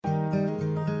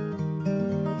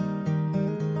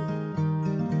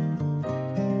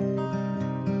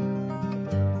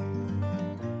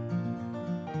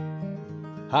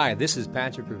Hi, this is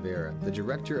Patrick Rivera, the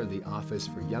Director of the Office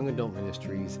for Young Adult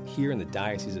Ministries here in the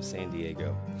Diocese of San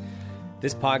Diego.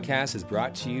 This podcast is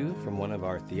brought to you from one of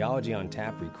our Theology on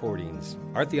Tap recordings.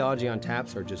 Our Theology on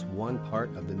Taps are just one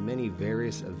part of the many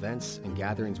various events and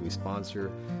gatherings we sponsor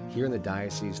here in the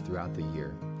diocese throughout the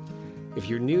year. If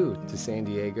you're new to San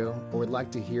Diego or would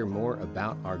like to hear more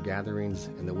about our gatherings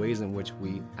and the ways in which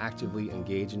we actively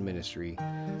engage in ministry,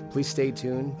 please stay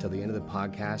tuned till the end of the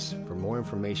podcast for more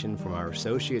information from our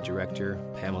Associate Director,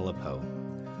 Pamela Poe.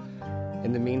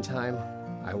 In the meantime,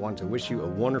 I want to wish you a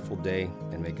wonderful day,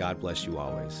 and may God bless you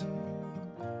always.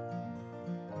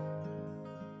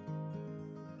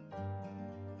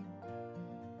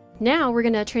 Now we're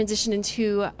going to transition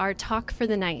into our talk for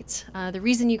the night. The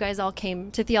reason you guys all came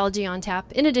to Theology on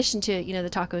Tap, in addition to, the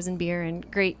tacos and beer and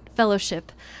great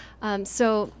fellowship.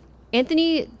 So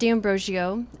Anthony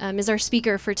D'Ambrosio is our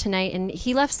speaker for tonight, and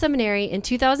he left seminary in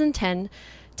 2010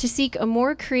 to seek a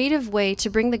more creative way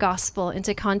to bring the gospel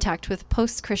into contact with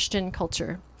post-Christian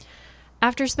culture.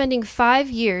 After spending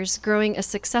 5 years growing a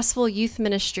successful youth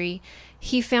ministry,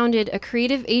 he founded a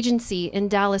creative agency in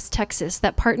Dallas, Texas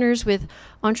that partners with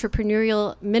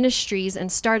entrepreneurial ministries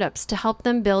and startups to help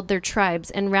them build their tribes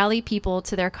and rally people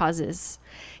to their causes.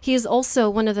 He is also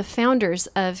one of the founders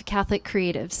of Catholic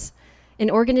Creatives, an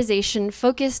organization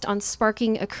focused on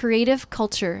sparking a creative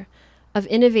culture of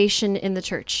innovation in the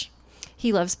church.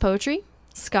 He loves poetry,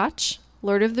 Scotch,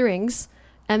 Lord of the Rings,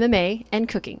 MMA, and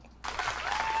cooking.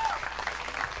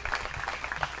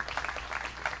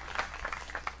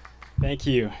 Thank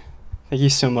you. Thank you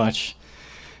so much.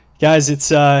 Guys,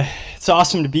 it's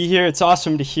awesome to be here. It's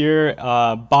awesome to hear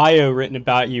a bio written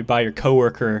about you by your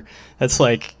coworker. That's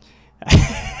like,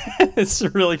 it's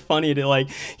really funny to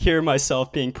hear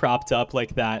myself being propped up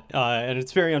like that. And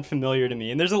it's very unfamiliar to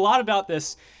me. And there's a lot about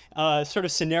this sort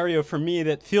of scenario for me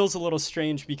that feels a little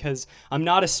strange because I'm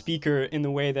not a speaker in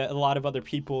the way that a lot of other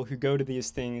people who go to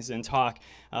these things and talk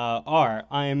are.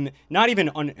 I'm not even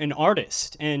an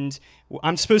artist, and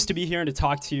I'm supposed to be here and to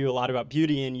talk to you a lot about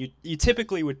beauty, and you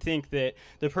typically would think that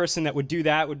the person that would do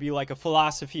that would be like a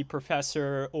philosophy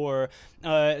professor or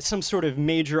some sort of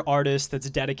major artist that's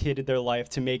dedicated their life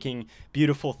to making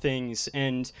beautiful things.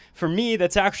 And for me,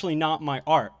 that's actually not my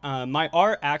art. My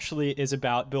art actually is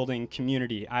about building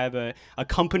community. I have a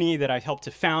company that I helped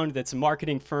to found that's a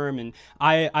marketing firm, and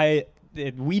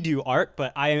we do art,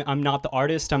 but I'm not the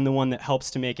artist. I'm the one that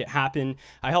helps to make it happen.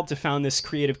 I helped to found this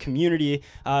creative community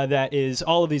that is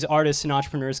all of these artists and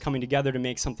entrepreneurs coming together to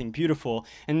make something beautiful.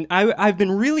 And I've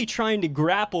been really trying to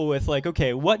grapple with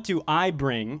okay, what do I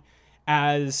bring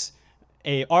as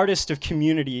a artist of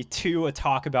community to a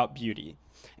talk about beauty?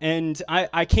 And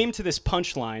I came to this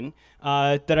punchline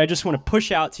that I just want to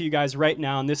push out to you guys right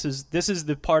now, and this is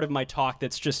the part of my talk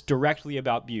that's just directly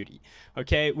about beauty.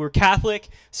 Okay, we're Catholic,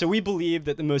 so we believe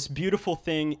that the most beautiful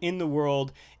thing in the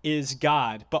world is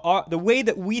God. But the way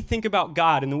that we think about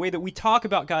God and the way that we talk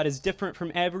about God is different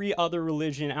from every other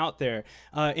religion out there,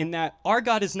 in that our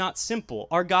God is not simple.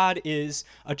 Our God is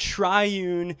a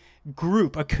triune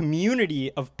group, a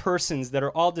community of persons that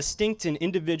are all distinct and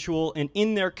individual, and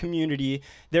in their community,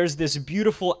 there's this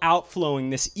beautiful outflowing,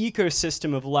 this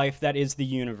ecosystem of life that is the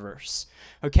universe,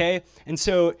 okay? And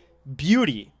so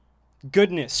beauty,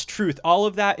 goodness, truth, all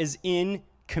of that is in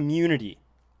community.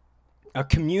 A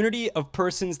community of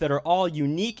persons that are all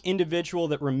unique, individual,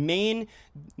 that remain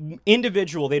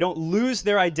individual. They don't lose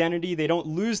their identity. They don't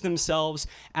lose themselves.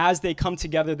 As they come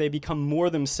together, they become more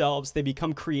themselves. They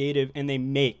become creative, and they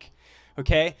make,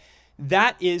 okay?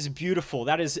 That is beautiful.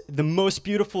 That is the most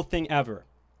beautiful thing ever.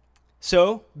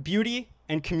 So beauty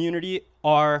and community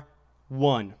are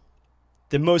one.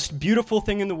 The most beautiful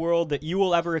thing in the world that you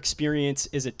will ever experience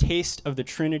is a taste of the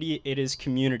Trinity. It is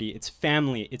community. It's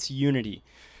family. It's unity.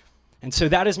 And so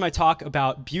that is my talk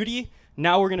about beauty.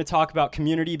 Now we're going to talk about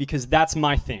community because that's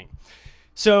my thing.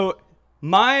 So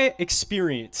my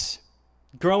experience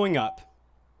growing up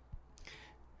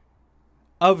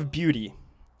of beauty,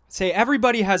 say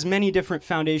everybody has many different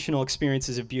foundational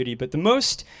experiences of beauty, but the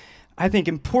most, I think,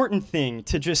 important thing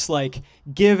to just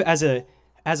give as a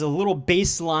little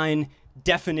baseline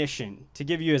definition, to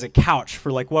give you as a couch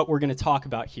for what we're going to talk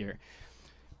about here.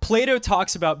 Plato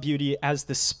talks about beauty as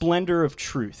the splendor of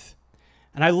truth.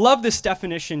 And I love this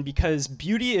definition because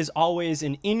beauty is always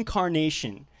an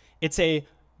incarnation. It's a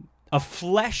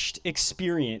fleshed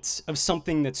experience of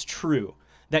something that's true,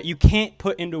 that you can't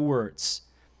put into words.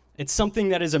 It's something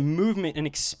that is a movement, an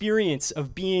experience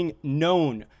of being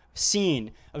known,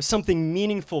 seen, of something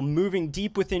meaningful moving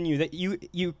deep within you that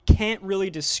you can't really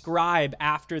describe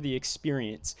after the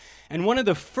experience. And one of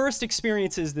the first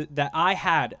experiences that I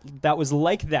had that was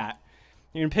like that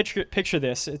You can picture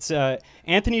this. It's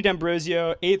Anthony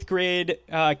D'Ambrosio, 8th grade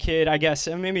kid, I guess,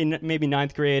 maybe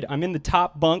 9th grade. I'm in the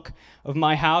top bunk of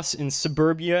my house in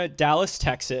suburbia, Dallas,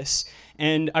 Texas,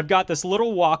 and I've got this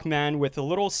little Walkman with a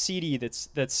little CD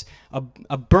that's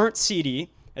a burnt CD.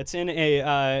 It's in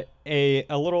a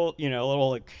little,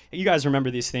 like, you guys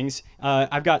remember these things.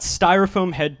 I've got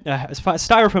styrofoam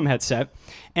headset,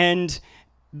 and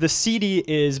the CD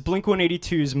is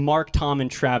Blink-182's Mark, Tom,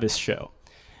 and Travis show.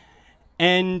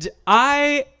 And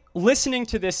listening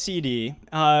to this CD,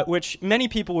 which many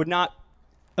people would not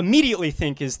immediately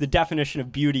think is the definition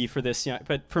of beauty for this,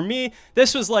 but for me,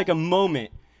 this was like a moment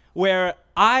where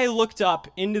I looked up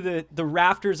into the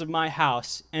rafters of my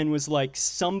house and was like,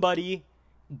 somebody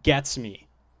gets me.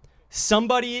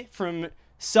 Somebody from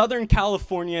Southern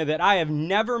California that I have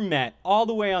never met, all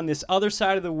the way on this other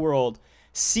side of the world,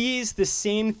 sees the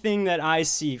same thing that I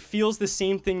see, feels the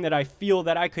same thing that I feel,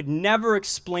 that I could never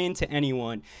explain to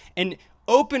anyone, and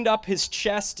opened up his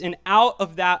chest, and out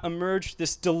of that emerged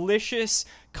this delicious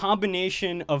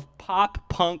combination of pop,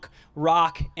 punk,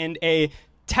 rock, and a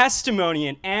testimony,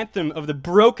 an anthem of the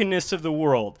brokenness of the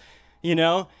world.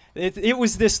 It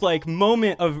was this like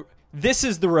moment of, this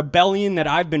is the rebellion that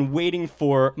I've been waiting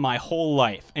for my whole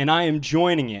life, and I am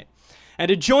joining it. And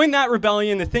to join that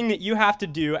rebellion, the thing that you have to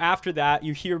do after that,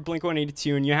 you hear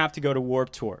Blink-182 and you have to go to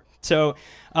Warped Tour. So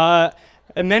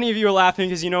and many of you are laughing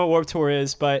because you know what Warped Tour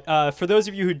is, but for those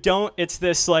of you who don't, it's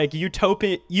this like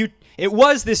it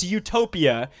was this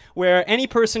utopia where any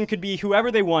person could be whoever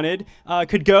they wanted,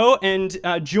 could go and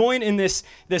join in this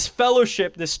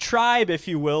fellowship, this tribe, if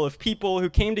you will, of people who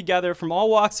came together from all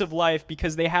walks of life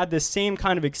because they had this same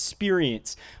kind of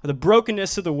experience of the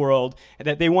brokenness of the world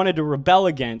that they wanted to rebel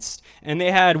against. And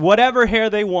they had whatever hair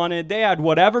they wanted, they had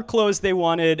whatever clothes they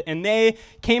wanted, and they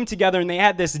came together and they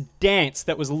had this dance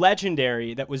that was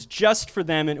legendary, that was just for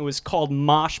them, and it was called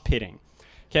mosh pitting.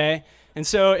 Okay? And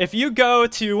so if you go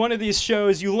to one of these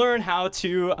shows, you learn how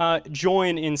to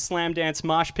join in slam dance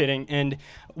mosh pitting. And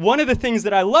one of the things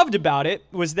that I loved about it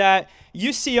was that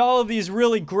you see all of these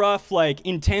really gruff, like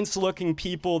intense-looking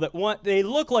people they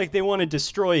look like they want to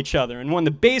destroy each other. And when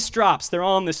the bass drops, they're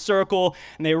all in this circle,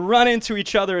 and they run into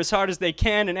each other as hard as they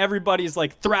can, and everybody's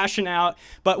like thrashing out.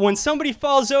 But when somebody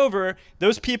falls over,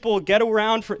 those people get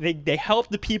around, they help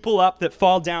the people up that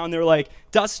fall down. They're like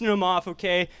dusting them off,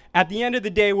 okay? At the end of the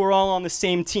day, we're all on the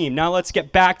same team. Now let's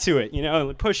get back to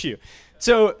it, push you.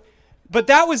 So, but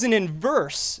that was an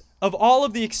inverse of all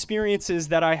of the experiences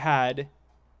that I had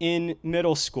in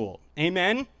middle school.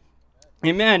 Amen?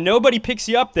 Amen. Nobody picks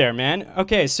you up there, man.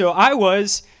 Okay, so I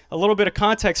was, a little bit of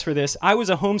context for this, I was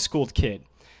a homeschooled kid.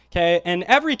 Okay, and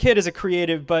every kid is a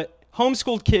creative, but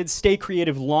homeschooled kids stay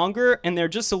creative longer, and they're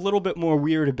just a little bit more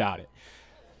weird about it.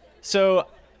 So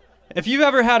if you've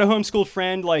ever had a homeschooled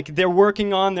friend, like they're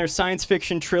working on their science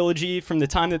fiction trilogy from the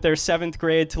time that they're 7th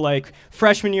grade to like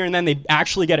freshman year, and then they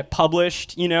actually get it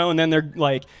published, and then they're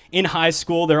like in high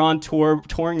school, they're on tour,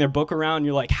 touring their book around, and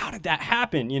you're like, how did that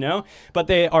happen, But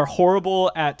they are horrible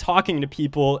at talking to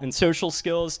people and social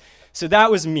skills. So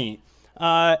that was me.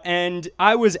 And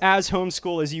I was as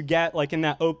homeschool as you get, like in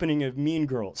that opening of Mean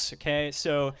Girls, okay?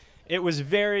 So it was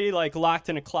very like locked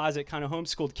in a closet kind of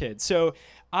homeschooled kid. So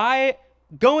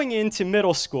going into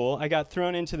middle school, I got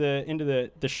thrown into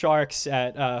the Sharks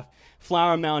at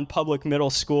Flower Mound Public Middle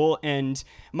School, and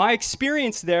my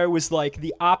experience there was like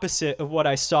the opposite of what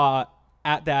I saw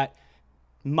at that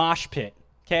mosh pit,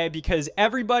 okay? Because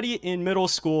everybody in middle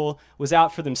school was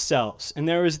out for themselves, and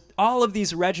there was all of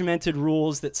these regimented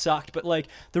rules that sucked, but like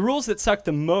the rules that sucked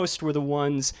the most were the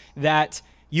ones that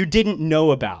you didn't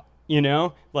know about.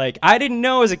 Like I didn't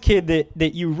know as a kid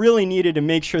that you really needed to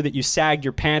make sure that you sagged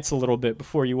your pants a little bit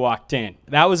before you walked in.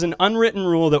 That was an unwritten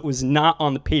rule that was not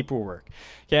on the paperwork.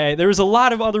 Okay, there was a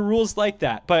lot of other rules like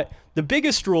that, but the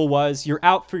biggest rule was you're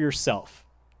out for yourself.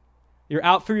 You're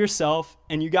out for yourself,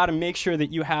 and you got to make sure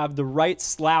that you have the right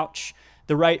slouch,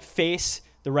 the right face,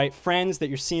 the right friends, that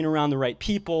you're seeing around the right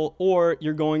people, or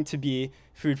you're going to be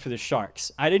food for the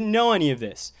sharks. I didn't know any of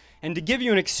this. And to give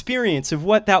you an experience of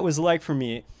what that was like for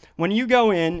me, when you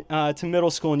go in to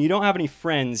middle school and you don't have any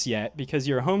friends yet because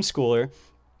you're a homeschooler,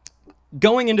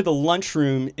 going into the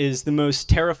lunchroom is the most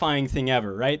terrifying thing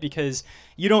ever, right? Because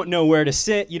you don't know where to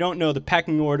sit, you don't know the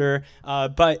pecking order,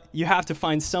 but you have to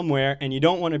find somewhere, and you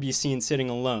don't want to be seen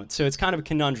sitting alone. So it's kind of a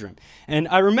conundrum. And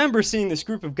I remember seeing this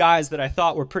group of guys that I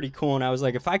thought were pretty cool, and I was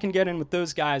like, if I can get in with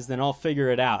those guys, then I'll figure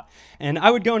it out. And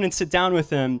I would go in and sit down with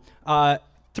them,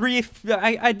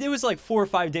 it was like 4 or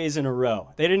 5 days in a row.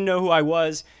 They didn't know who I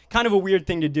was. Kind of a weird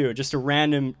thing to do, just a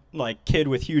random like kid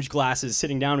with huge glasses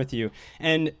sitting down with you.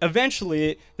 And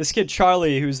eventually, this kid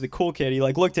Charlie, who's the cool kid, he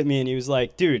like looked at me and he was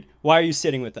like, "Dude, why are you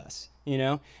sitting with us?" You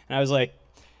know? And I was like,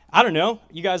 "I don't know.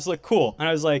 You guys look cool." And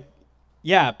I was like,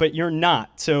 "Yeah, but you're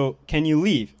not. So can you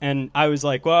leave?" And I was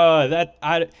like, "Well,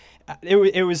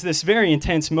 it was this very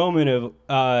intense moment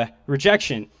of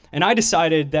rejection." And I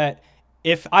decided that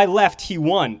if I left, he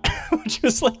won, which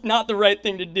was like not the right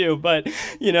thing to do. But,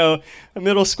 you know, a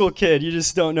middle school kid, you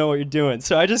just don't know what you're doing.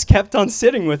 So I just kept on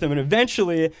sitting with him. And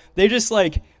eventually they just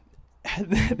like,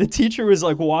 the teacher was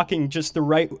like walking just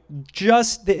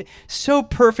so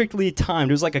perfectly timed.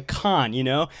 It was like a con, you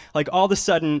know, like all of a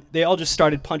sudden they all just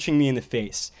started punching me in the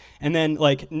face and then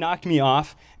like knocked me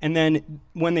off. And then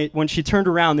when she turned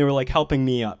around, they were like helping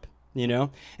me up, you know,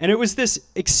 and it was this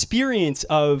experience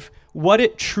of what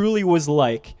it truly was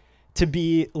like to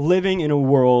be living in a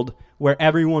world where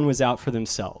everyone was out for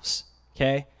themselves,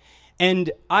 okay? And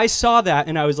I saw that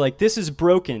and I was like, this is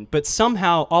broken, but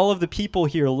somehow all of the people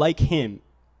here like him.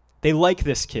 They like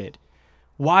this kid.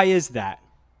 Why is that?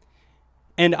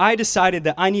 And I decided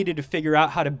that I needed to figure out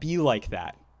how to be like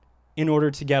that in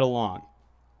order to get along.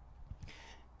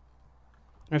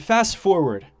 And fast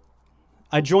forward,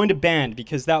 I joined a band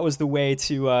because that was the way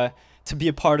to be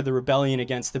a part of the rebellion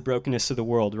against the brokenness of the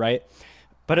world, right?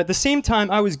 But at the same time,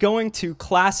 I was going to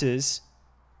classes,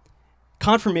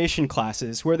 confirmation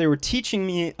classes, where they were teaching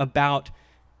me about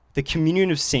the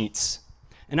communion of saints.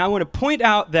 And I want to point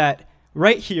out that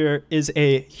right here is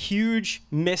a huge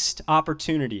missed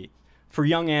opportunity for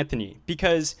young Anthony,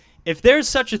 because if there's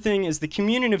such a thing as the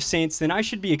communion of saints, then I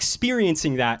should be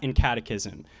experiencing that in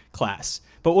catechism class.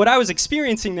 But what I was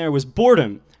experiencing there was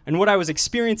boredom, and what I was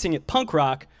experiencing at punk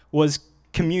rock was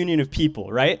communion of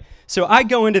people, right? So I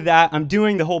go into that, I'm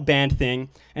doing the whole band thing,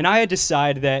 and I had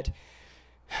decided that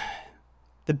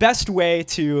the best way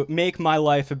to make my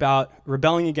life about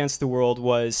rebelling against the world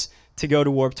was to go to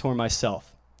Warped Tour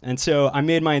myself. And so I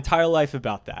made my entire life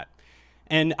about that.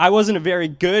 And I wasn't a very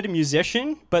good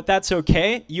musician, but that's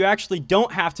okay. You actually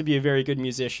don't have to be a very good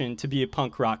musician to be a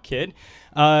punk rock kid.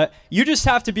 You just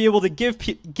have to be able to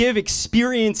give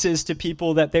experiences to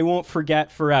people that they won't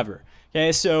forget forever.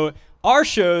 Okay, so our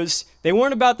shows, they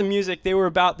weren't about the music, they were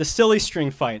about the silly string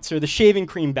fights or the shaving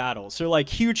cream battles or like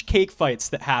huge cake fights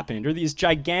that happened or these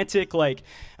gigantic like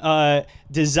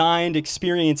designed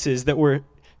experiences that were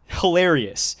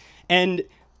hilarious. And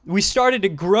we started to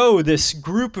grow this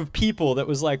group of people that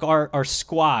was like our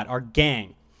squad, our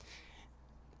gang.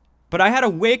 But I had a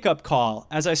wake-up call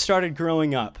as I started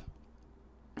growing up.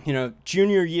 You know,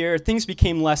 junior year, things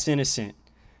became less innocent.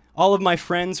 All of my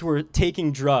friends were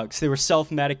taking drugs. They were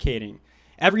self-medicating.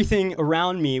 Everything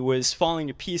around me was falling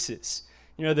to pieces.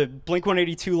 You know, the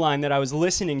Blink-182 line that I was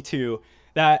listening to,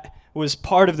 that was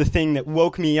part of the thing that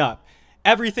woke me up.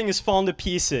 Everything has fallen to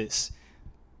pieces.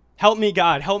 Help me,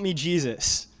 God. Help me,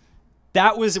 Jesus.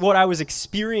 That was what I was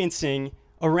experiencing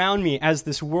around me as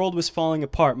this world was falling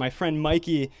apart. My friend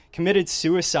Mikey committed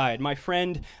suicide. My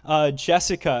friend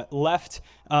Jessica left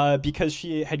because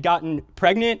she had gotten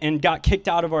pregnant and got kicked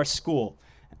out of our school,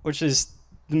 which is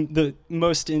the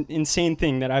most insane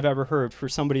thing that I've ever heard for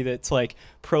somebody that's like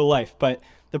pro-life. But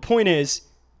the point is,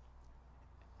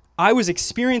 I was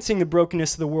experiencing the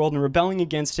brokenness of the world and rebelling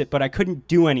against it, but I couldn't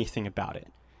do anything about it.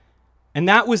 And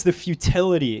that was the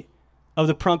futility of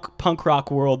the punk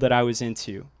rock world that I was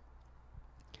into.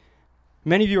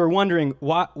 Many of you are wondering,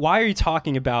 why are you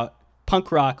talking about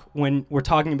punk rock when we're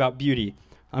talking about beauty?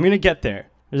 I'm going to get there.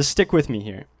 Just stick with me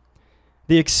here.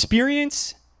 The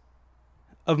experience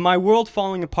of my world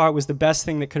falling apart was the best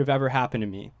thing that could have ever happened to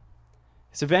me.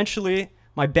 So eventually,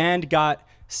 my band got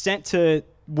sent to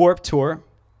Warped Tour,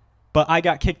 but I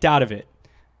got kicked out of it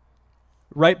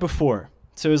right before.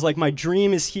 So it was like my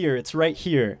dream is here, it's right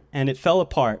here, and it fell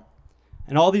apart.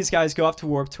 And all these guys go off to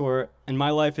Warped Tour, and my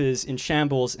life is in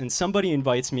shambles, and somebody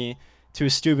invites me to a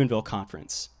Steubenville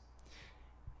conference.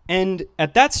 And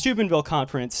at that Steubenville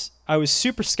conference, I was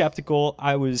super skeptical.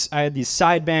 I had these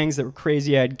side bangs that were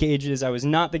crazy. I had gauges. I was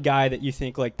not the guy that you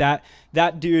think like that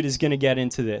dude is going to get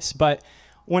into this. But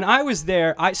when I was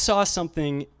there, I saw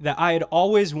something that I had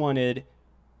always wanted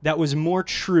that was more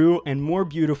true and more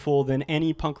beautiful than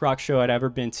any punk rock show I'd ever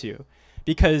been to.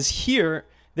 Because here,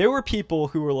 there were people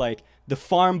who were like the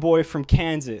farm boy from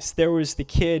Kansas. There was the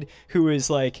kid who was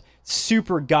like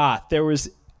super goth. There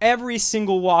was every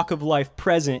single walk of life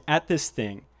present at this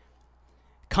thing,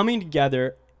 coming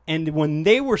together. And when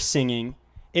they were singing,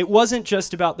 it wasn't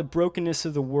just about the brokenness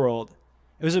of the world.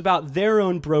 It was about their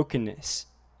own brokenness.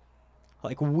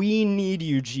 Like, we need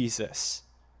you, Jesus.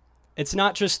 It's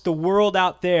not just the world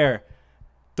out there.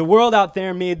 The world out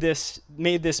there made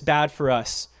this bad for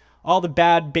us. All the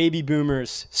bad baby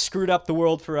boomers screwed up the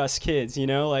world for us kids,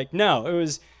 Like, no, it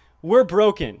was, we're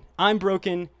broken. I'm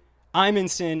in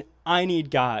sin. I need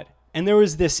God. And there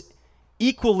was this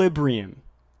equilibrium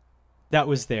that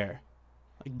was there.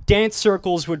 Like, dance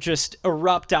circles would just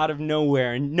erupt out of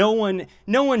nowhere, and no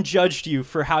one judged you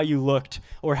for how you looked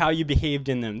or how you behaved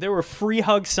in them. There were free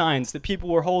hug signs that people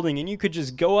were holding, and you could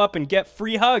just go up and get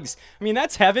free hugs. I mean,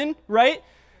 that's heaven, right?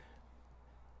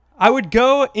 I would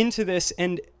go into this,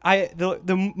 and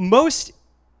the most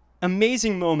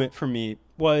amazing moment for me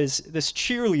was this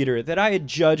cheerleader that I had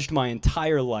judged my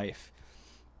entire life.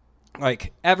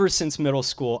 Like, ever since middle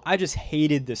school, I just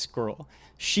hated this girl.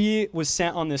 She was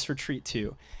sent on this retreat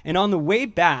too. And on the way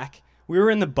back, we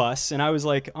were in the bus, and I was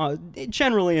like,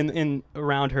 generally in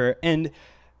around her, and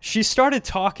she started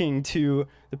talking to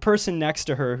the person next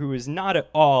to her who was not at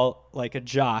all like a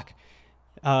jock,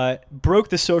 broke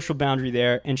the social boundary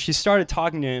there, and she started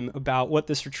talking to him about what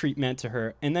this retreat meant to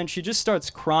her. And then she just starts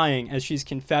crying as she's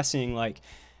confessing like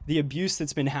the abuse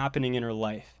that's been happening in her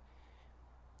life.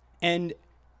 And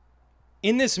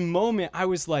in this moment, I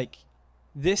was like,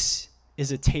 this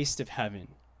is a taste of heaven.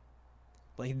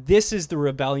 Like, this is the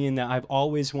rebellion that I've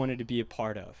always wanted to be a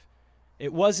part of.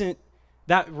 It wasn't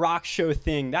that rock show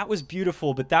thing. That was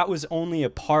beautiful, but that was only a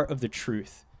part of the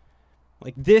truth.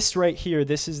 Like, this right here,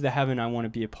 this is the heaven I want to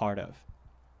be a part of.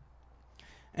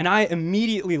 And I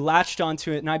immediately latched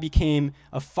onto it, and I became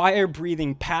a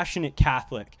fire-breathing, passionate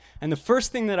Catholic. And the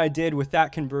first thing that I did with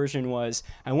that conversion was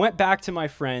I went back to my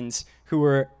friends who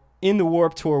were in the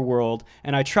Warped Tour world,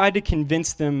 and I tried to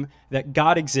convince them that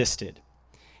God existed.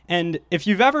 And if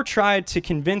you've ever tried to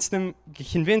convince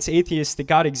atheists that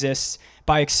God exists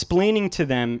by explaining to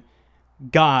them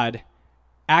God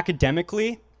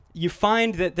academically, you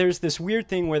find that there's this weird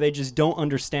thing where they just don't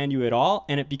understand you at all,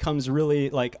 and it becomes really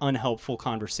like unhelpful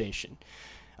conversation.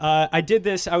 I did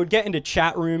this. I would get into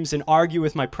chat rooms and argue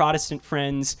with my Protestant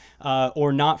friends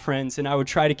or not friends, and I would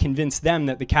try to convince them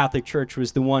that the Catholic Church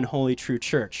was the one holy true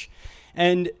church.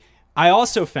 And I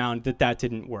also found that that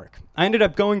didn't work. I ended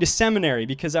up going to seminary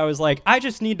because I was like, I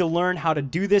just need to learn how to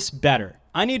do this better.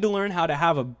 I need to learn how to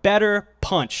have a better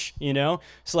punch, So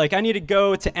like, I need to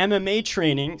go to MMA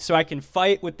training so I can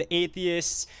fight with the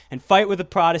atheists and fight with the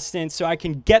Protestants so I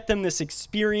can get them this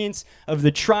experience of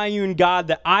the triune God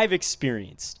that I've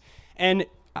experienced. And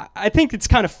I think it's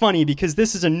kind of funny because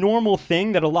this is a normal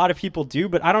thing that a lot of people do,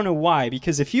 but I don't know why.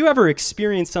 Because if you ever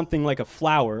experience something like a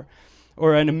flower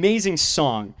or an amazing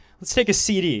song, let's take a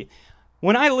CD.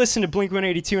 When I listened to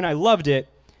Blink-182 and I loved it,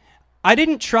 I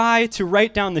didn't try to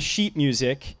write down the sheet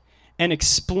music and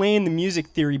explain the music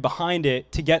theory behind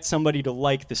it to get somebody to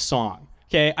like the song.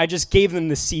 Okay, I just gave them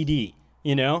the CD,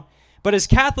 But as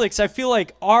Catholics, I feel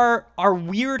like our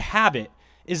weird habit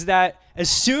is that as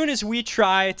soon as we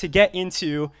try to get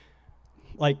into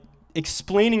like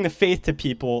explaining the faith to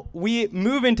people, we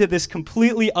move into this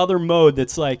completely other mode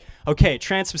that's like, okay,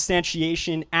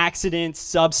 transubstantiation, accident,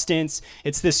 substance,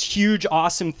 it's this huge,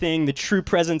 awesome thing, the true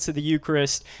presence of the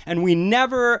Eucharist, and we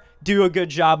never do a good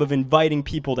job of inviting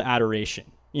people to adoration.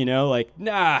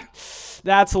 Nah,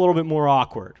 that's a little bit more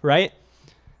awkward, right?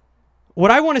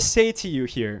 What I want to say to you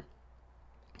here,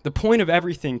 the point of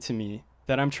everything to me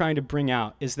that I'm trying to bring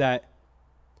out is that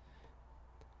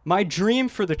my dream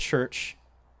for the church,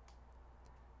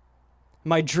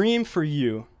 my dream for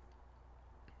you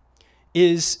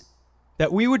is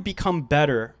that we would become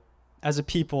better as a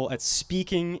people at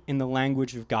speaking in the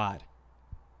language of God,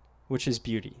 which is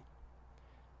beauty.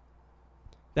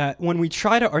 That when we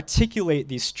try to articulate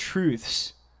these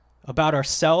truths about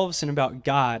ourselves and about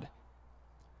God,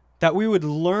 that we would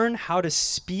learn how to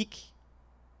speak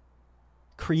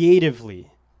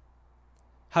creatively,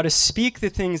 how to speak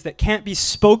the things that can't be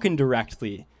spoken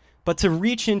directly, but to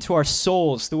reach into our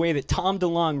souls the way that Tom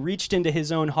DeLonge reached into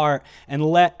his own heart and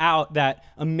let out that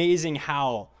amazing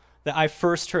howl that I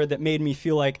first heard that made me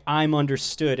feel like I'm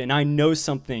understood and I know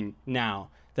something now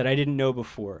that I didn't know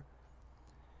before.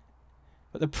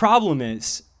 But the problem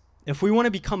is, if we want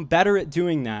to become better at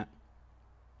doing that,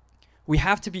 we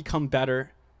have to become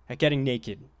better at getting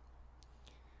naked.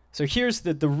 So here's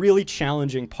the really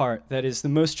challenging part that is the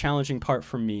most challenging part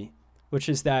for me, which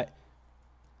is that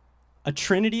a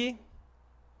Trinity,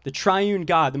 the triune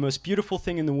God, the most beautiful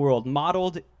thing in the world,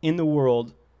 modeled in the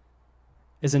world,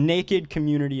 is a naked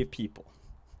community of people.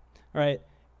 All right?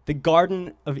 The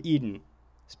Garden of Eden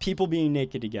is people being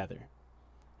naked together.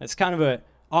 That's kind of an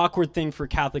awkward thing for a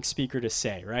Catholic speaker to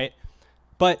say, right?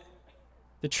 But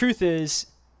the truth is,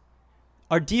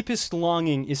 Our deepest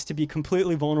longing is to be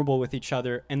completely vulnerable with each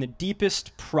other, and the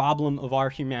deepest problem of our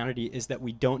humanity is that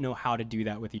we don't know how to do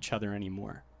that with each other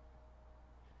anymore.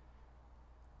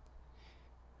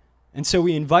 And so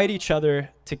we invite each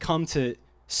other to come to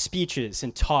speeches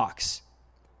and talks,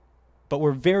 but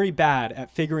we're very bad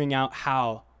at figuring out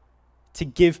how to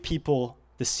give people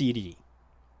the CD.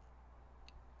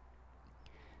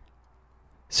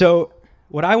 So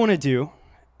what I want to do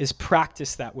is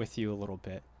practice that with you a little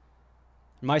bit.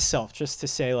 Myself, just to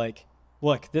say, like,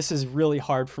 look, this is really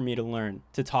hard for me to learn,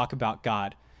 to talk about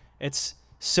God. It's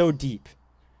so deep.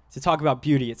 To talk about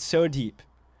beauty, it's so deep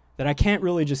that I can't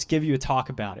really just give you a talk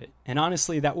about it. And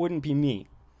honestly, that wouldn't be me.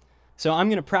 So I'm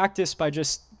going to practice by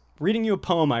just reading you a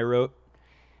poem I wrote.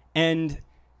 And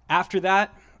after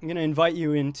that, I'm going to invite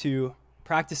you into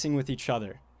practicing with each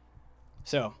other.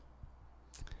 So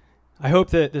I hope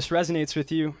that this resonates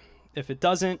with you. If it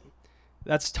doesn't,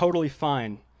 that's totally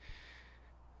fine.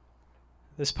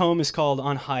 This poem is called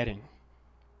On Hiding.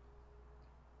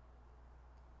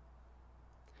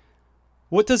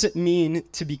 What does it mean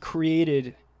to be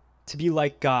created to be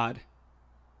like God,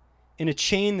 in a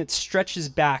chain that stretches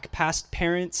back past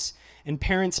parents and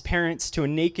parents' parents to a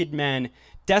naked man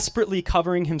desperately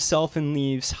covering himself in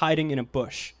leaves, hiding in a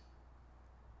bush?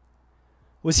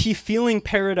 Was he feeling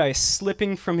paradise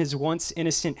slipping from his once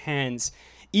innocent hands,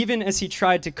 even as he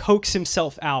tried to coax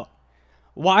himself out?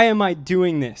 Why am I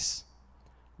doing this?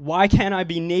 Why can't I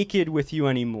be naked with you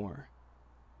anymore?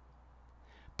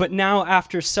 But now,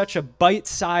 after such a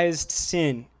bite-sized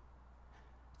sin,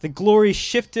 the glory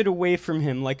shifted away from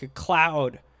him like a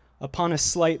cloud upon a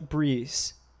slight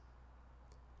breeze.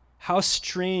 How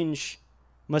strange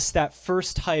must that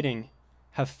first hiding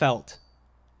have felt?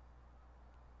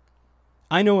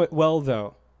 I know it well,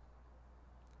 though.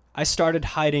 I started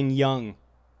hiding young.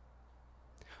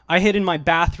 I hid in my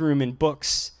bathroom in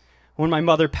books when my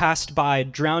mother passed by,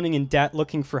 drowning in debt,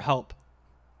 looking for help.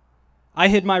 I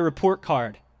hid my report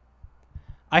card.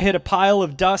 I hid a pile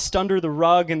of dust under the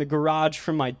rug in the garage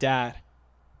from my dad.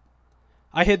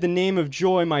 I hid the name of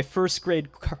Joy, my first grade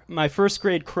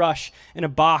crush, in a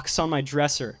box on my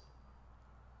dresser.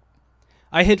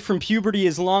 I hid from puberty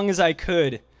as long as I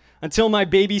could, until my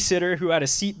babysitter, who had a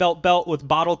seatbelt belt with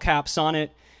bottle caps on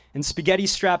it and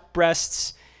spaghetti-strapped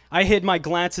breasts, I hid my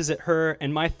glances at her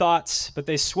and my thoughts, but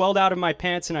they swelled out of my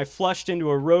pants and I flushed into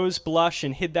a rose blush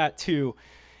and hid that too.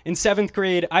 In 7th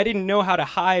grade, I didn't know how to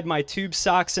hide my tube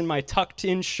socks and my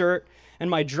tucked-in shirt and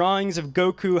my drawings of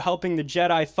Goku helping the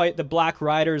Jedi fight the Black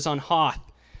Riders on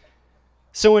Hoth.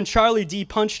 So when Charlie D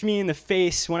punched me in the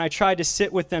face when I tried to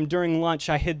sit with them during lunch,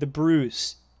 I hid the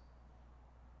bruise.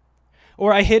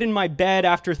 Or I hid in my bed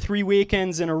after 3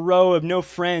 weekends in a row of no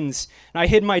friends, and I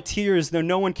hid my tears though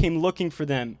no one came looking for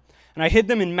them. And I hid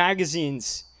them in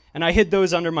magazines, and I hid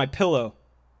those under my pillow.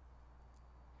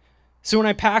 So when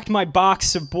I packed my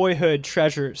box of boyhood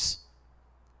treasures,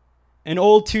 an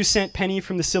old 2-cent penny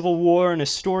from the Civil War and a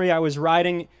story I was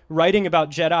writing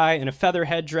about Jedi in a feather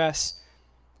headdress,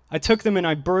 I took them and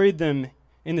I buried them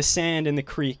in the sand in the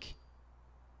creek.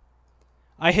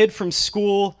 I hid from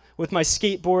school with my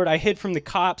skateboard. I hid from the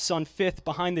cops on 5th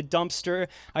behind the dumpster.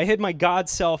 I hid my God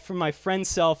self from my friend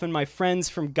self and my friends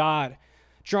from God,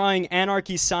 drawing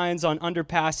anarchy signs on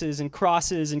underpasses and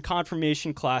crosses in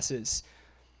confirmation classes.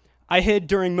 I hid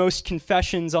during most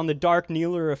confessions on the dark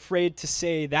kneeler, afraid to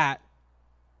say that.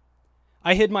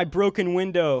 I hid my broken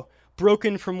window,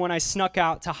 broken from when I snuck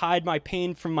out to hide my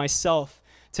pain from myself,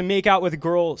 to make out with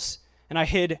girls, and I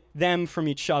hid them from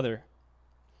each other.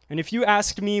 And if you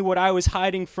asked me what I was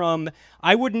hiding from,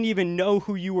 I wouldn't even know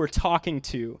who you were talking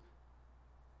to.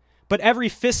 But every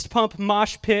fist pump,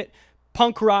 mosh pit,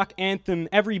 punk rock anthem,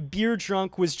 every beer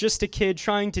drunk was just a kid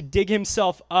trying to dig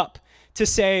himself up to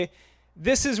say,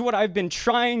 "This is what I've been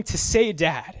trying to say,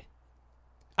 Dad.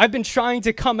 I've been trying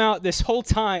to come out this whole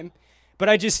time, but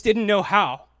I just didn't know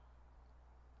how."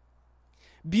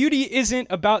 Beauty isn't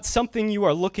about something you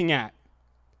are looking at.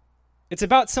 It's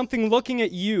about something looking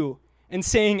at you and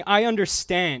saying, "I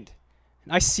understand,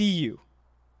 I see you."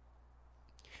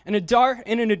 And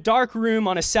in a dark room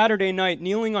on a Saturday night,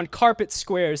 kneeling on carpet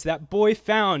squares, that boy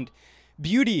found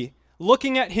beauty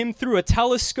looking at him through a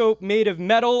telescope made of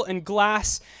metal and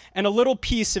glass and a little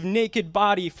piece of naked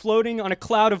body floating on a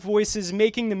cloud of voices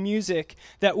making the music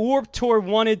that Warped Tour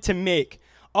wanted to make.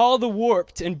 All the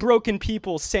warped and broken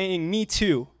people saying, "Me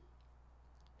too."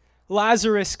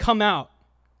 Lazarus, come out.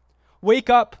 Wake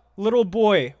up, little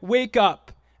boy, wake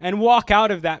up and walk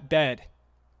out of that bed.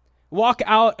 Walk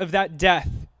out of that death.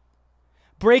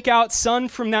 break out, son,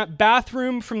 from that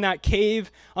bathroom, from that cave.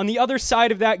 On the other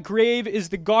side of that grave is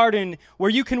the garden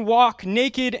where you can walk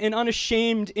naked and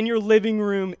unashamed in your living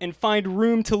room and find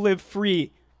room to live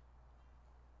free.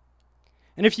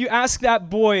 And if you ask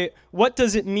that boy, what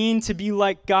does it mean to be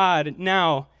like God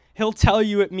now, he'll tell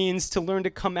you it means to learn to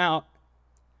come out,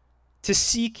 to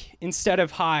seek instead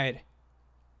of hide,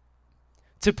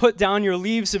 to put down your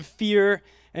leaves of fear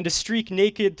and to streak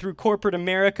naked through corporate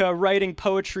America, writing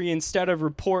poetry instead of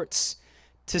reports,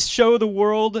 to show the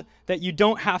world that you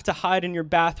don't have to hide in your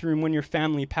bathroom when your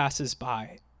family passes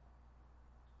by.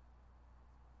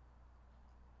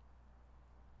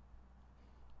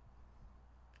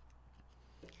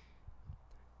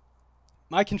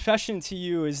 My confession to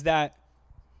you is that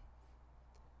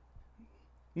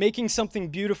making something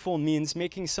beautiful means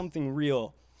making something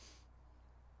real.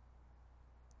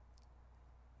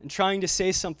 And trying to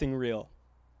say something real.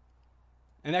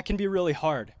 And that can be really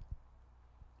hard.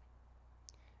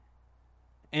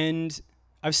 And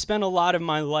I've spent a lot of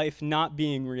my life not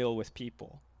being real with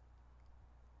people.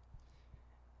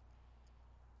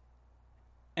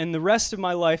 And the rest of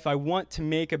my life I want to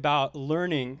make about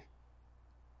learning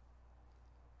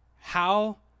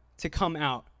how to come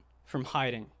out from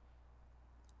hiding.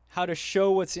 How to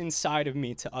show what's inside of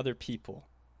me to other people.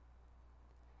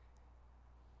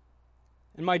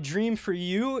 And my dream for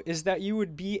you is that you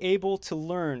would be able to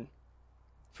learn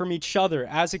from each other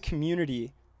as a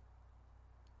community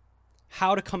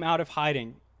how to come out of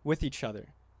hiding with each other.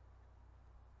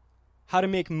 How to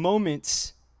make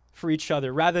moments for each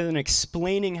other rather than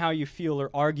explaining how you feel or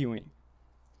arguing.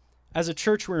 As a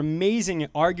church, we're amazing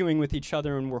at arguing with each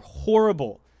other, and we're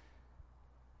horrible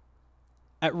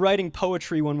at writing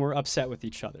poetry when we're upset with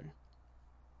each other.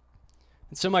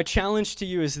 And so my challenge to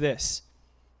you is this.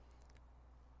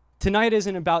 Tonight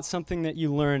isn't about something that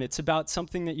you learn. It's about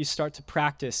something that you start to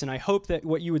practice. And I hope that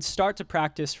what you would start to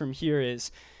practice from here is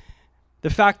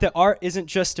the fact that art isn't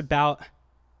just about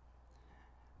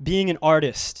being an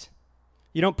artist.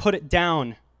 You don't put it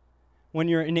down when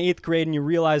you're in 8th grade and you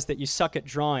realize that you suck at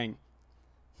drawing.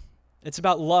 It's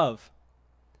about love.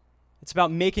 It's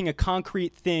about making a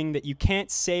concrete thing that you can't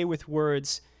say with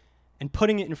words and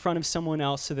putting it in front of someone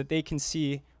else so that they can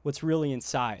see what's really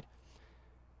inside.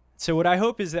 So what I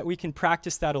hope is that we can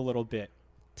practice that a little bit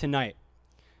tonight.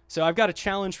 So I've got a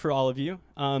challenge for all of you.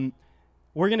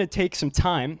 We're going to take some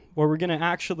time where we're going to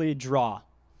actually draw.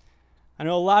 I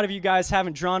know a lot of you guys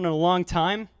haven't drawn in a long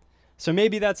time, so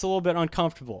maybe that's a little bit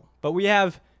uncomfortable. But we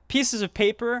have pieces of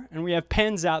paper and we have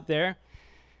pens out there.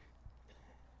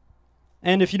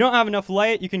 And if you don't have enough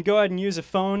light, you can go ahead and use a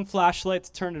phone flashlight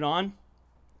to turn it on.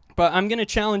 But I'm going to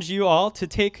challenge you all to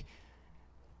take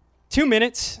 2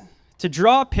 minutes to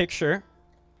draw a picture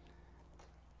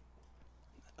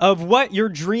of what your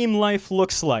dream life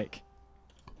looks like.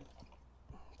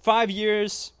 5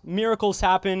 years, miracles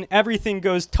happen, everything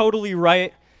goes totally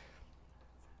right.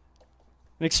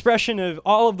 An expression of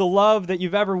all of the love that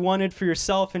you've ever wanted for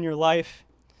yourself in your life.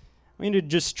 We need to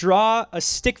just draw a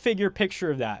stick figure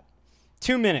picture of that.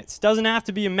 2 minutes. Doesn't have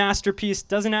to be a masterpiece,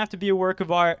 doesn't have to be a work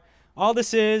of art. All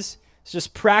this is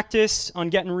just practice on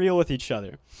getting real with each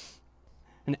other.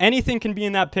 And anything can be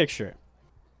in that picture.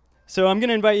 So I'm going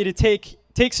to invite you to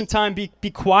take some time, be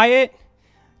quiet,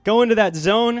 go into that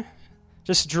zone,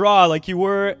 just draw like you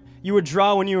would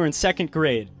draw when you were in 2nd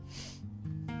grade.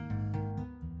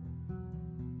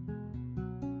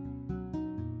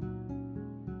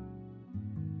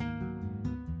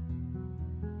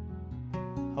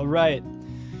 All right.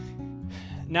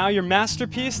 Now your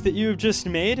masterpiece that you have just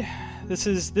made, this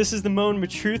is the moment of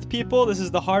truth, people. This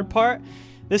is the hard part.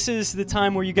 This is the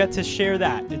time where you get to share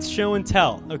that. It's show and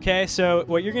tell, okay? So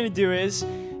what you're going to do is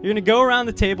you're going to go around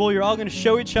the table. You're all going to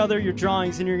show each other your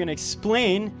drawings, and you're going to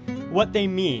explain what they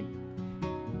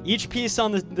mean. Each piece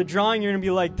on the drawing, you're going to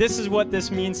be like, this is what this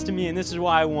means to me, and this is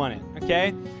why I want it,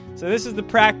 okay? So this is the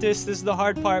practice. This is the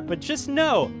hard part. But just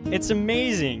know it's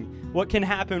amazing what can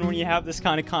happen when you have this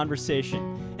kind of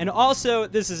conversation. And also,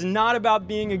 this is not about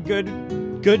being a good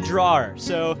drawer.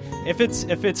 So if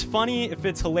it's funny, if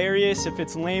it's hilarious, if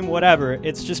it's lame, whatever,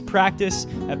 it's just practice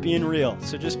at being real.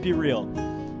 So just be real.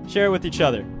 Share it with each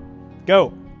other.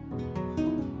 Go.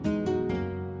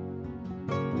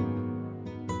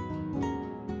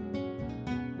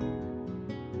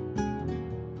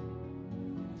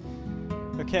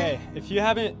 Okay, if you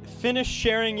haven't finished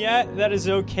sharing yet, that is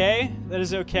okay. That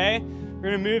is okay. We're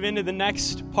going to move into the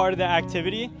next part of the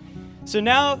activity. So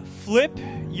now flip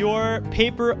your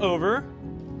paper over,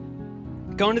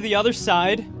 go into the other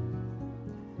side.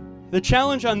 The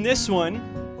challenge on this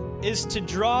one is to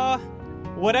draw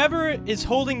whatever is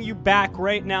holding you back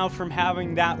right now from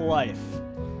having that life.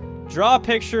 Draw a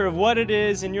picture of what it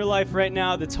is in your life right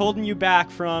now that's holding you back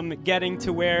from getting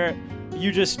to where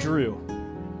you just drew.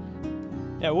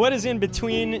 Yeah, what is in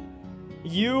between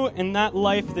you and that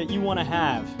life that you want to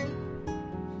have?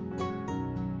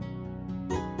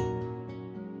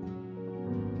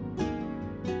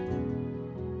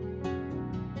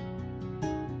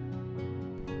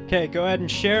 Okay, go ahead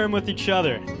and share them with each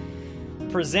other.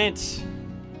 Present.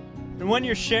 And when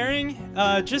you're sharing,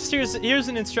 just here's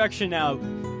an instruction now.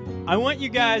 I want you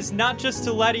guys not just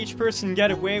to let each person get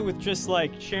away with just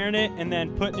like sharing it and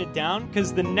then putting it down,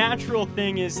 because the natural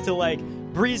thing is to like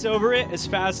breeze over it as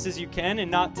fast as you can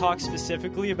and not talk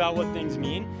specifically about what things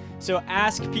mean. So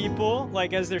ask people,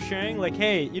 like as they're sharing, like,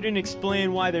 hey, you didn't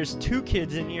explain why there's 2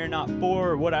 kids in here, not 4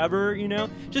 or whatever, you know?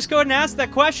 Just go ahead and ask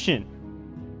that question.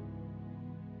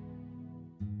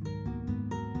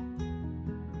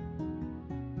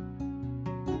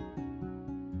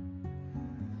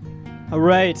 All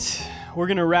right, we're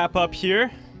going to wrap up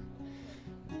here.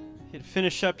 You can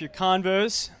finish up your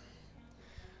convos.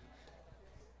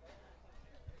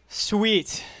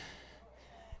 Sweet.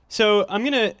 So I'm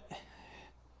going to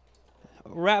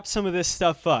wrap some of this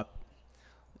stuff up.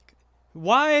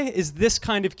 Why is this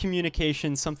kind of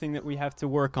communication something that we have to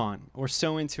work on or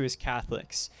sow into as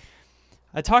Catholics?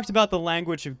 I talked about the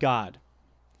language of God,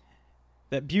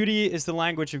 that beauty is the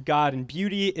language of God, and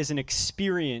beauty is an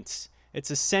experience. It's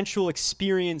a sensual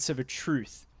experience of a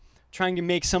truth, trying to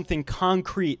make something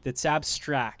concrete that's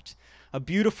abstract. A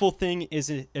beautiful thing is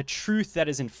a truth that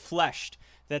is enfleshed,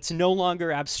 that's no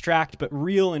longer abstract but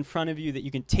real in front of you, that you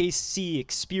can taste, see,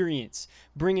 experience,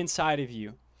 bring inside of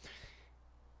you.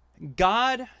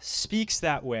 God speaks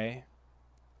that way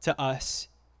to us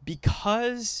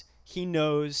because he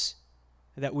knows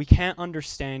that we can't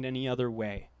understand any other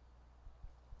way.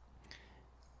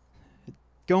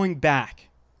 Going back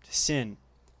to sin.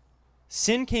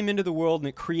 Sin came into the world and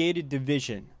it created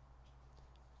division.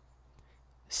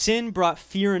 Sin brought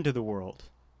fear into the world.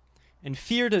 And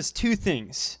fear does 2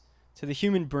 things to the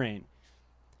human brain.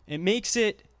 It makes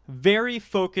it very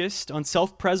focused on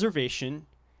self-preservation,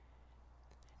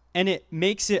 and it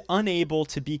makes it unable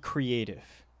to be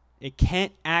creative. It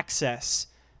can't access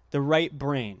the right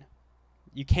brain.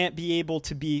 You can't be able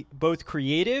to be both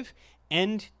creative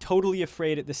and totally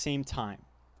afraid at the same time.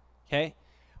 Okay?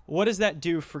 What does that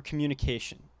do for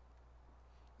communication?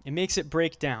 It makes it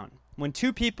break down. When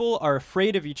 2 people are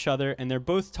afraid of each other and they're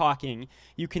both talking,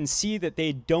 you can see that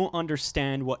they don't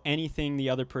understand what anything the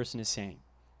other person is saying.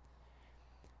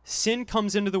 Sin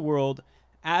comes into the world.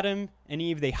 Adam and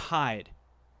Eve, they hide.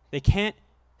 They can't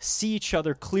see each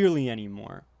other clearly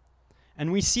anymore.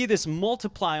 And we see this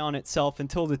multiply on itself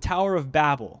until the Tower of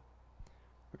Babel.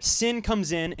 Sin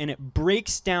comes in and it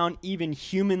breaks down even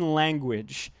human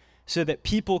language so that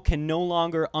people can no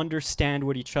longer understand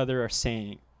what each other are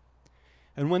saying.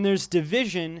 And when there's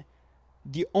division,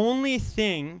 the only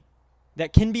thing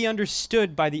that can be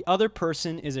understood by the other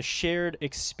person is a shared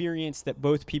experience that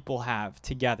both people have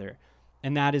together,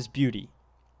 and that is beauty.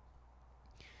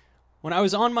 When I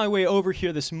was on my way over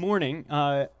here this morning,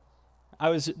 I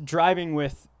was driving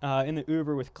in the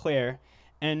Uber with Claire,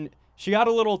 and she got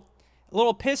a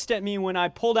little pissed at me when I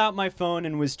pulled out my phone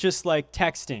and was just like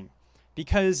texting,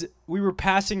 because we were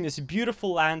passing this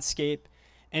beautiful landscape,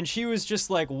 and she was just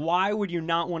like, why would you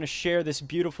not want to share this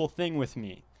beautiful thing with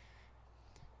me?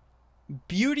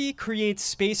 Beauty creates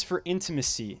space for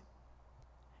intimacy.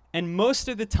 And most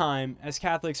of the time, as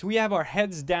Catholics, we have our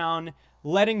heads down,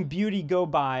 letting beauty go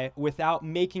by without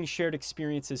making shared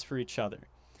experiences for each other.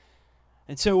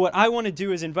 And so what I want to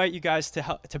do is invite you guys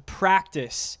to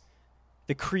practice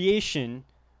the creation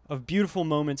of beautiful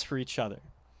moments for each other.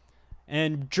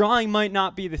 And drawing might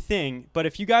not be the thing, but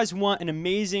if you guys want an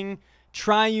amazing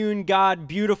triune God,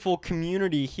 beautiful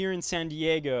community here in San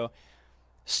Diego,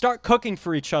 start cooking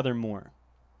for each other more.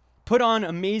 Put on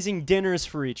amazing dinners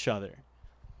for each other.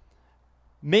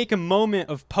 Make a moment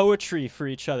of poetry for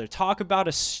each other. Talk about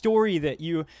a story that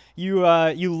you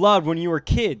loved when you were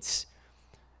kids.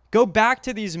 Go back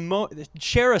to these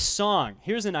share a song.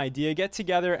 Here's an idea. Get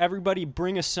together, everybody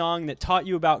bring a song that taught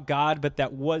you about God, but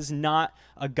that was not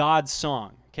a God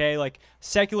song. Okay, like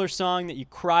secular song that you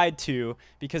cried to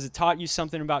because it taught you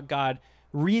something about God.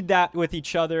 Read that with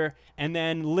each other and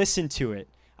then listen to it.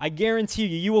 I guarantee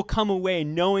you will come away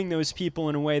knowing those people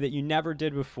in a way that you never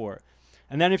did before.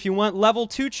 And then if you want level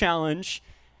 2 challenge,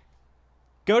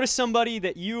 go to somebody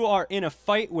that you are in a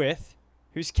fight with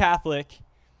who's Catholic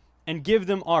and give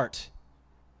them art.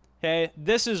 Okay,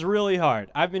 this is really hard.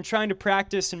 I've been trying to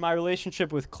practice in my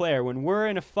relationship with Claire. When we're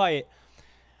in a fight,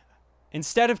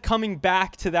 instead of coming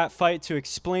back to that fight to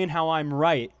explain how I'm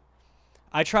right,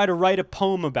 I try to write a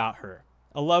poem about her,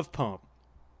 a love poem.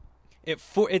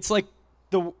 It's like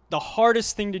the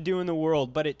hardest thing to do in the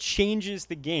world, but it changes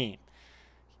the game.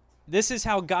 This is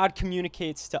how God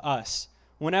communicates to us.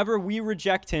 Whenever we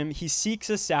reject him, he seeks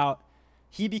us out.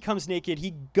 He becomes naked.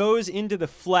 He goes into the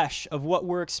flesh of what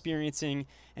we're experiencing,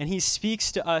 and he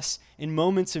speaks to us in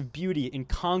moments of beauty, in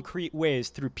concrete ways,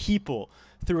 through people,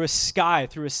 through a sky,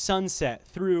 through a sunset,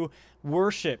 through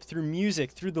worship, through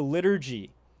music, through the liturgy.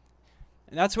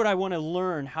 And that's what I want to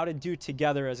learn how to do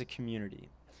together as a community.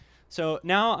 So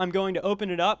now I'm going to open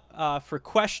it up for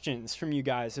questions from you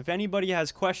guys. If anybody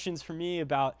has questions for me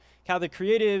about Catholic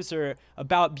Creatives or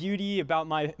about beauty, about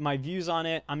my views on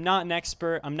it, I'm not an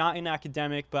expert, I'm not an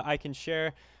academic, but I can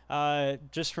share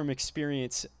just from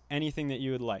experience anything that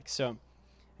you would like. So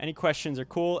any questions are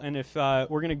cool, and if we're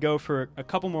going to go for a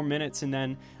couple more minutes, and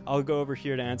then I'll go over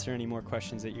here to answer any more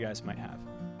questions that you guys might have.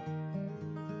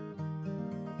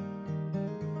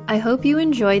 I hope you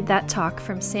enjoyed that talk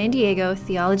from San Diego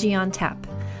Theology on Tap.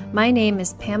 My name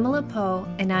is Pamela Poe,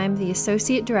 and I'm the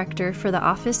Associate Director for the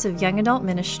Office of Young Adult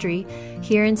Ministry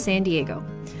here in San Diego.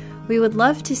 We would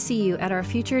love to see you at our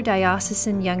future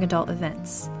diocesan young adult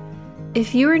events.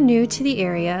 If you are new to the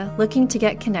area, looking to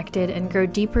get connected and grow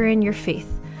deeper in your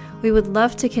faith, we would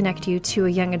love to connect you to a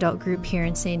young adult group here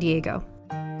in San Diego.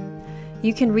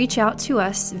 You can reach out to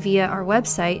us via our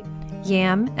website,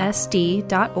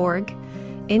 yamsd.org,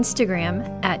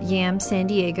 Instagram at Yam San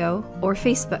Diego, or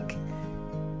Facebook.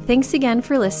 Thanks again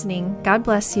for listening. God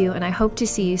bless you, and I hope to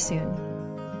see you soon.